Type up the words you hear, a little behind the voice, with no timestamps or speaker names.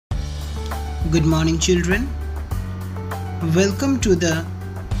Good morning, children. Welcome to the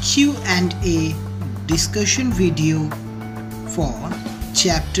Q&A discussion video for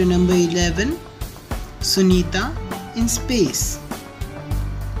chapter number 11, Sunita in Space.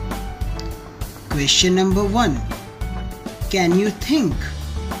 Question number 1. Can you think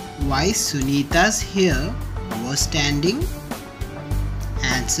why Sunita's hair was standing?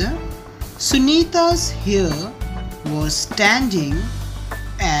 Answer. Sunita's hair was standing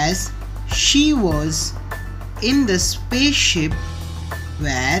as she was in the spaceship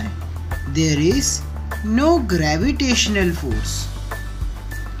where there is no gravitational force.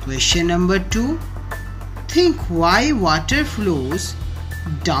 Question number 2. Think why water flows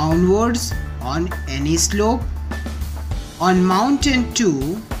downwards on any slope. On mountain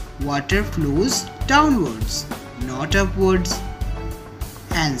too, water flows downwards, not upwards.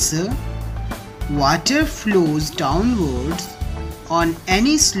 Answer. Water flows downwards on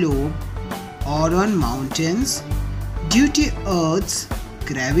any slope or on mountains due to Earth's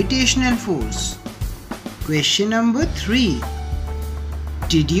gravitational force. Question number 3.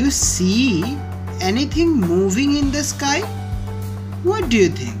 Did you see anything moving in the sky? What do you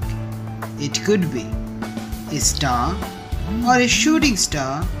think? It could be a star or a shooting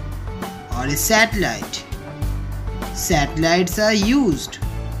star or a satellite. Satellites are used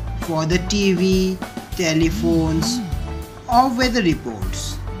for the TV, telephones or weather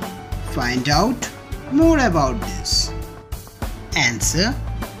reports. Find out more about this. Answer.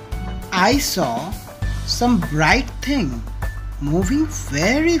 I saw some bright thing moving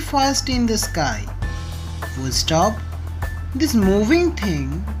very fast in the sky. Full stop. This moving thing,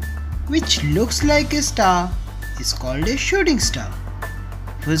 which looks like a star, is called a shooting star.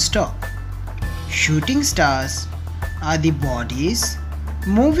 Full stop. Shooting stars are the bodies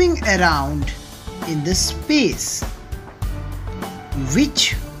moving around in the space,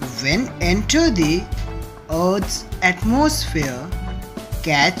 which when enter the Earth's atmosphere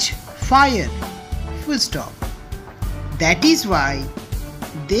catch fire. Full stop. That is why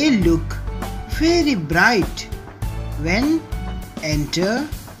they look very bright when enter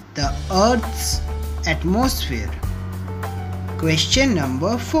the Earth's atmosphere. Question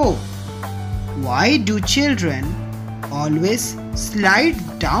number 4. Why do children always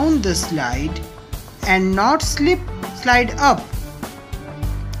slide down the slide and not slide up?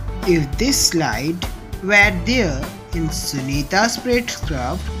 If this slide were there in Sunita's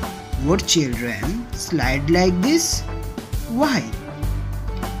spacecraft, would children slide like this? Why?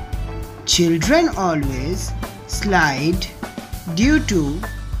 Children always slide due to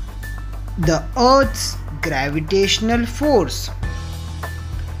the Earth's gravitational force.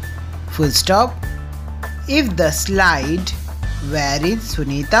 Full stop. If the slide were in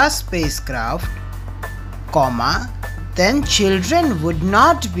Sunita's spacecraft, then children would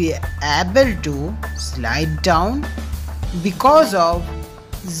not be able to slide down because of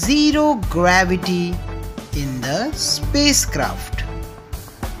zero gravity in the spacecraft.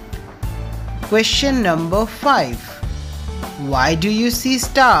 Question number 5. Why do you see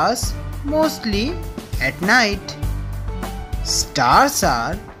stars mostly at night? Stars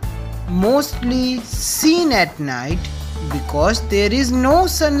are mostly seen at night because there is no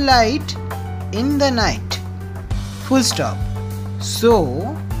sunlight in the night. Full stop.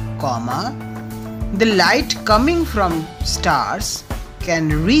 So, the light coming from stars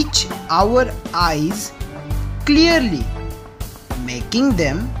can reach our eyes clearly, making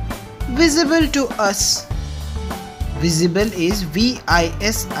them visible to us. Visible is visible.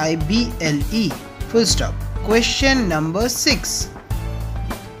 Full stop. Question number 6.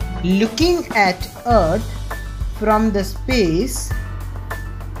 Looking at Earth from the space,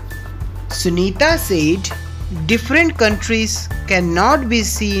 Sunita said different countries cannot be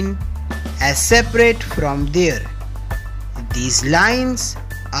seen as separate from there. These lines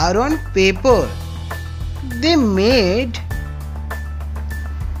are on paper. They made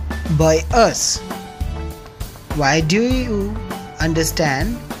by us. Why do you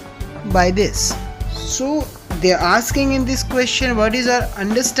understand by this? So they are asking in this question, what is our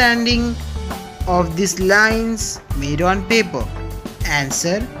understanding of these lines made on paper?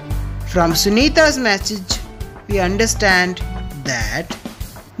 Answer. From Sunita's message, we understand that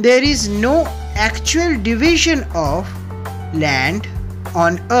there is no actual division of land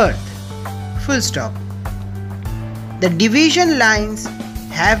on Earth. Full stop. The division lines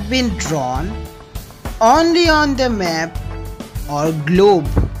have been drawn only on the map or globe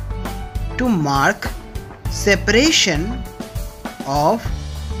to mark separation of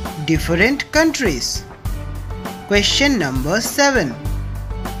different countries. Question number 7.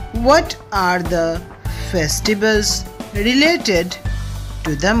 What are the festivals related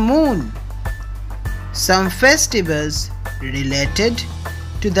to the moon? Some festivals related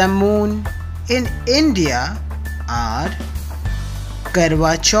to the moon in India are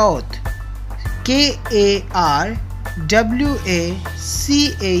Karwa Chauth, Karwachauth,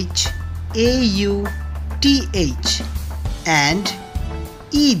 and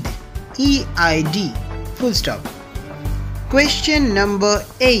Eid, EID, full stop. Question number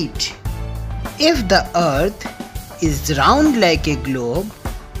 8. If the earth is round like a globe,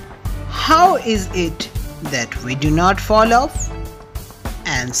 how is it that we do not fall off?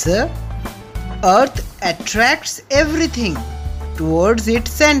 Answer: Earth attracts everything towards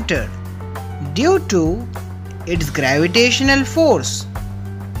its center due to its gravitational force,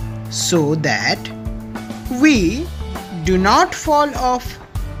 so that we do not fall off.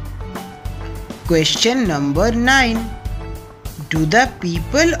 Question number 9. Do the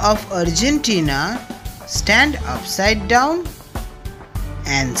people of Argentina stand upside down?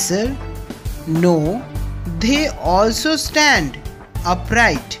 Answer: No, they also stand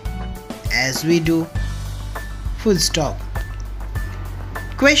upright as we do. Full stop.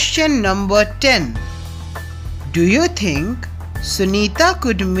 Question number 10. Do you think Sunita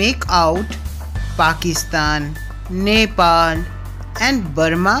could make out Pakistan, Nepal and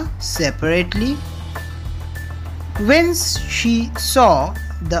Burma separately when she saw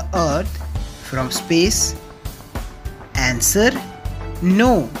the earth from space? Answer: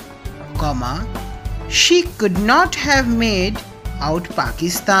 No, she could not have made out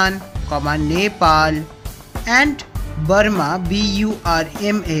Pakistan, Nepal and Burma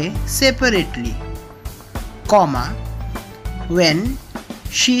Burma separately, when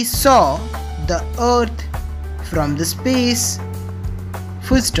she saw the earth from the space.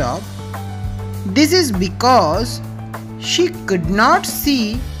 Full stop. This is because she could not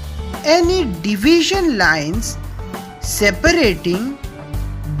see any division lines separating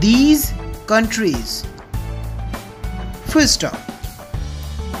these countries. Full stop.